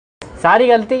सारी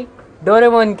गलती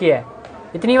डोरेमोन की है।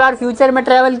 इतनी बार फ्यूचर में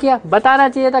ट्रैवल किया, बताना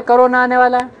चाहिए था कोरोना आने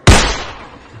वाला है।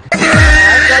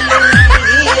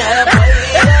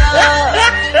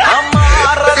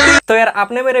 तो यार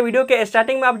आपने मेरे वीडियो के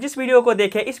स्टार्टिंग में आप जिस वीडियो को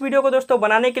देखे, इस वीडियो को दोस्तों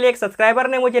बनाने के लिए एक सब्सक्राइबर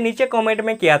ने मुझे नीचे कमेंट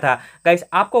में किया था। गाइस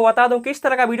आपको बता दूं कि इस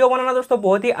तरह का वीडियो बनाना दोस्तों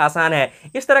बहुत ही आसान है।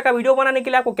 इस तरह का वीडियो बनाने के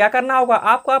लिए आपको क्या करना होगा,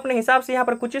 आपको अपने हिसाब से यहाँ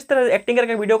पर कुछ इस तरह से एक्टिंग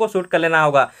करके वीडियो को शूट कर लेना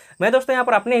होगा। मैं दोस्तों यहाँ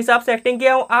पर अपने हिसाब से एक्टिंग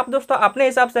किया हूँ, आप दोस्तों अपने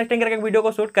हिसाब से एक्टिंग करके वीडियो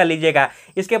को शूट कर लीजिएगा।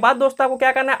 इसके बाद दोस्तों आपको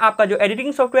क्या करना है, आपका जो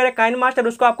एडिटिंग सॉफ्टवेयर है काइनमास्टर,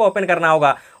 उसको आपको ओपन करना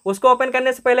होगा। उसको ओपन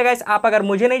करने से पहले गाइस आप अगर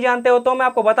मुझे नहीं जानते हो तो मैं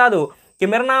आपको बता दूं कि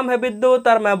मेरा नाम है बिद्युत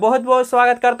और मैं बहुत बहुत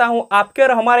स्वागत करता हूं आपके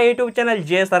और हमारे YouTube चैनल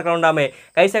JSR लोंडा में।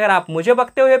 कैसे अगर आप मुझे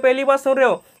बकते हुए पहली बार सुन रहे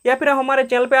हो या फिर हमारे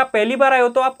चैनल पे आप पहली बार आए हो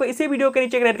तो आपको इसी वीडियो के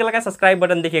नीचे एक रेड कलर का सब्सक्राइब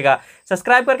बटन दिखेगा।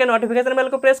 सब्सक्राइब करके नोटिफिकेशन बेल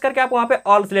को प्रेस करके आप वहां पे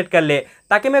ऑल सिलेक्ट कर ले,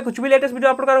 ताकि मैं कुछ भी लेटेस्ट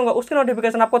वीडियो अपलोड करूंगा उसकी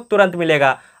नोटिफिकेशन आपको तुरंत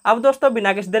मिलेगा। अब दोस्तों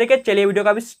बिना किसी देरी के चलिए वीडियो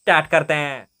का भी स्टार्ट करते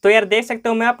हैं। तो यार देख सकते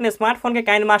हो मैं अपने स्मार्टफोन के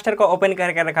काइनमास्टर को ओपन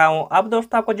करके रखा हूँ। अब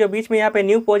दोस्तों आपको जो बीच में यहाँ पे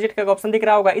न्यू प्रोजेक्ट का ऑप्शन दिख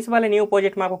रहा होगा, इस वाले न्यू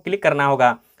प्रोजेक्ट में आपको क्लिक करना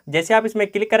होगा। जैसे आप इसमें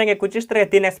क्लिक करेंगे कुछ इस तरह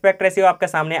 3 एस्पेक्ट रेशियो आपके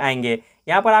सामने आएंगे।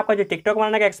 यहाँ पर आपका जो टिकटॉक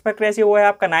बनाने का एस्पेक्ट रेशियो वो है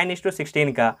आपका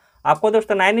 9:16 का। आपको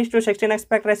दोस्तों 9:16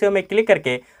 एस्पेक्ट रेशियो में क्लिक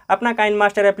करके अपना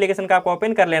काइनमास्टर एप्लीकेशन का आपको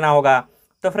ओपन कर लेना होगा।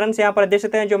 तो फ्रेंड्स यहाँ पर देख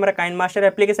सकते हैं जो मेरा काइनमास्टर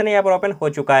एप्लीकेशन है यहाँ पर ओपन हो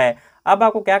चुका है। अब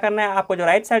आपको क्या करना है, आपको जो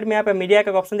राइट साइड में यहाँ पे मीडिया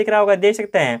का ऑप्शन दिख रहा होगा, देख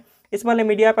सकते हैं इस वाले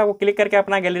मीडिया पे आपको क्लिक करके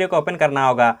अपना गैलरी को ओपन करना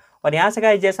होगा। और यहाँ से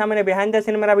गाइस जैसा मैंने बिहाइंड द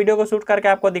सीन मेरा वीडियो को शूट करके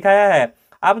आपको दिखाया है,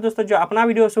 आप दोस्तों जो अपना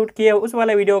वीडियो शूट किए उस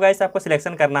वाले वीडियो गाइस आपको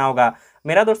सिलेक्शन करना होगा।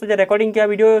 मेरा दोस्तों जो रिकॉर्डिंग किया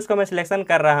वीडियो है उसको मैं सिलेक्शन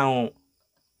कर रहा हूँ।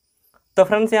 तो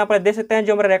फ्रेंड्स यहाँ पर देख सकते हैं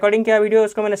जो मेरा रिकॉर्डिंग किया वीडियो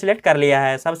उसको मैंने सिलेक्ट कर लिया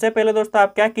है। सबसे पहले दोस्तों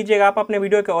आप क्या कीजिएगा, आप अपने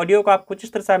वीडियो के ऑडियो को आप कुछ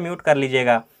इस तरह से म्यूट कर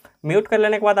लीजिएगा। म्यूट कर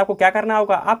लेने के बाद आपको क्या करना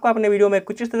होगा, आपको अपने वीडियो में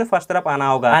कुछ इस तरह से फर्स्ट तरफ आना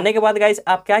होगा। आने के बाद गाइस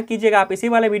आप क्या कीजिएगा, आप इसी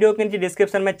वाले वीडियो के नीचे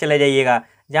डिस्क्रिप्शन में चले जाइएगा,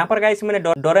 जहाँ पर गाइस मैंने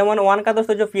डोरेमोन 1 का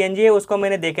दोस्तों जो PNG है उसको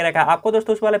मैंने देखे रखा है। आपको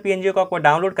दोस्तों उस वाले PNG को आपको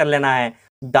डाउनलोड कर लेना है।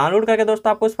 डाउनलोड करके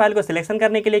दोस्तों आपको उस फाइल को सिलेक्शन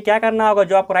करने के लिए क्या करना होगा,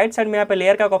 जो आपको राइट साइड में यहाँ पे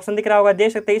लेयर का ऑप्शन दिख रहा होगा,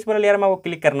 देख सकते हैं इस वाले लेयर में आपको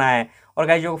क्लिक करना है। और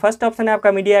गाइस जो फर्स्ट ऑप्शन है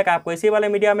आपका मीडिया का, आपको इसी वाले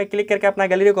मीडिया में क्लिक करके अपना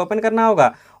गैलरी को ओपन करना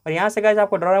होगा। और यहाँ से गाइस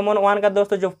आपको डोरेमोन 1 का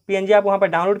दोस्तों जो PNG आप वहाँ पर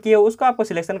डाउनलोड किए उसको आपको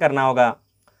सिलेक्शन करना होगा।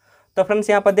 तो फ्रेंड्स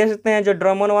यहाँ पर देख सकते हैं जो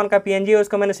डोरेमोन 1 का PNG है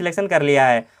उसको मैंने सिलेक्शन कर लिया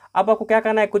है। अब आपको क्या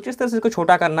करना है, कुछ इस तरह से इसको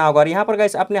छोटा करना होगा और यहाँ पर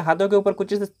गाइस अपने हाथों के ऊपर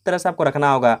कुछ इस तरह से आपको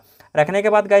रखना होगा। रखने के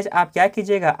बाद गाइस आप क्या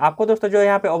कीजिएगा, आपको दोस्तों जो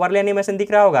यहाँ पे ओवरले एनिमेशन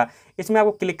दिख रहा होगा इसमें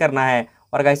आपको क्लिक करना है।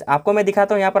 और गाइस आपको मैं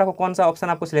दिखाता हूँ यहाँ पर आपको कौन सा ऑप्शन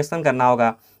आपको सिलेक्शन करना होगा।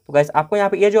 तो गाइस आपको यहाँ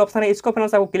पे ये जो ऑप्शन है इसको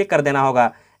फ्रेंड्स आपको क्लिक कर देना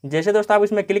होगा। जैसे दोस्तों आप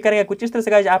इसमें क्लिक करेंगे कुछ इस तरह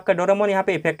से गाइस आपका डोरेमोन यहाँ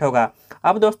पे इफेक्ट होगा।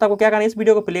 अब दोस्तों आपको क्या करना है, इस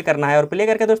वीडियो को प्ले करना है और प्ले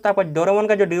करके दोस्तों आपका डोरेमोन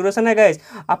का जो ड्यूरेशन है गाइस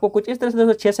आपको कुछ इस तरह से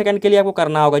दोस्तों 6 सेकंड के लिए आपको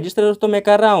करना होगा। जिस तरह दोस्तों मैं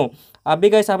कर रहा हूँ आप भी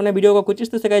गाइस अपने वीडियो को कुछ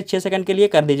इस तरह से गाइस 6 सेकंड के लिए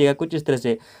कर दीजिएगा। कुछ इस तरह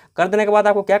से कर देने के बाद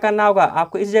आपको क्या करना होगा,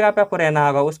 आपको इस जगह पे आपको रहना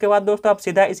होगा। उसके बाद दोस्तों आप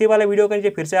सीधा इसी वाले वीडियो के नीचे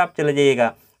फिर से आप चले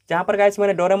जाइएगा, जहाँ पर गाइस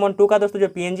मैंने डोरेमोन 2 का दोस्तों जो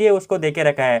PNG है उसको देखे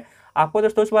रखा है। आपको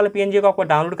दोस्तों उस वाले PNG को आपको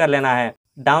डाउनलोड कर लेना है।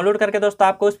 डाउनलोड करके दोस्तों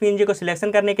आपको उस PNG को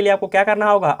सिलेक्शन करने के लिए आपको क्या करना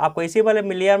होगा, आपको इसी वाले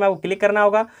लेयर में आपको क्लिक करना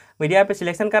होगा, मीडिया पे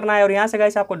सिलेक्शन करना है और यहाँ से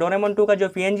गाइस आपको डोरेमोन 2 का जो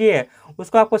PNG है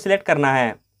उसको आपको सिलेक्ट करना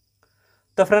है।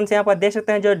 तो फ्रेंड्स यहाँ पर देख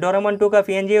सकते हैं जो डोरेमोन 2 का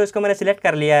PNG है उसको मैंने सिलेक्ट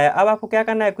कर लिया है। अब आपको क्या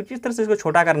करना है, कुछ इस तरह से इसको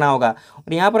छोटा करना होगा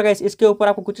और यहाँ पर गाइस इसके ऊपर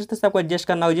आपको कुछ इस तरह से आपको एडजस्ट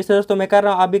करना होगा। जिस तरह दोस्तों मैं कर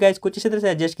रहा हूँ आप भी गाइस कुछ इसी तरह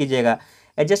से एडजस्ट कीजिएगा।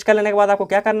 एडजस्ट कर लेने के बाद आपको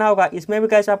क्या करना होगा, इसमें भी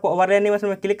गाइस आपको ओवरले एनिमेशन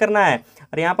में क्लिक करना है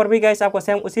और यहाँ पर भी गाइस आपको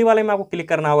सेम उसी वाले में आपको क्लिक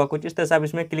करना होगा। कुछ इस तरह से आप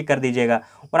इसमें क्लिक कर दीजिएगा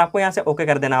और आपको यहाँ से ओके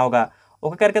कर देना होगा।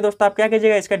 ओके करके दोस्तों आप क्या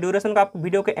कीजिएगा, इसका ड्यूरेशन को आप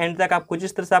वीडियो के एंड तक आप कुछ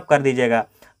इस तरह से आप कर दीजिएगा।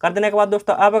 कर देने के बाद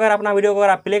दोस्तों अब अगर अपना वीडियो को अगर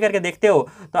आप प्ले करके देखते हो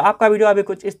तो आपका वीडियो अभी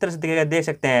कुछ इस तरह से दिखेगा, देख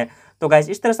सकते हैं। तो गाइस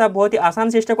इस तरह से आप बहुत ही आसान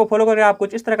से स्टेप को फॉलो करके आप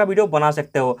कुछ इस तरह का वीडियो बना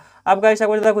सकते हो। अब गाइस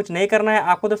आपको ज़्यादा कुछ नहीं करना है,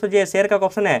 आपको दोस्तों जो शेयर का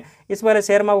ऑप्शन है इस वाले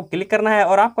शेयर में आपको क्लिक करना है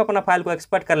और आपको अपना फाइल को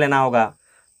एक्सपोर्ट कर लेना होगा।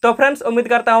 तो फ्रेंड्स उम्मीद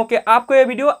करता हूं कि आपको ये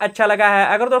वीडियो अच्छा लगा है।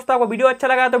 अगर दोस्तों आपको वीडियो अच्छा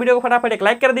लगा है तो वीडियो को फटाफट एक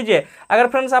लाइक कर दीजिए। अगर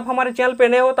फ्रेंड्स आप हमारे चैनल पे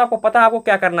नए हो तो आपको पता है आपको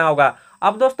क्या करना होगा।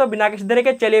 अब दोस्तों बिना किसी देरी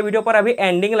के चलिए वीडियो पर अभी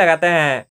एंडिंग लगाते हैं।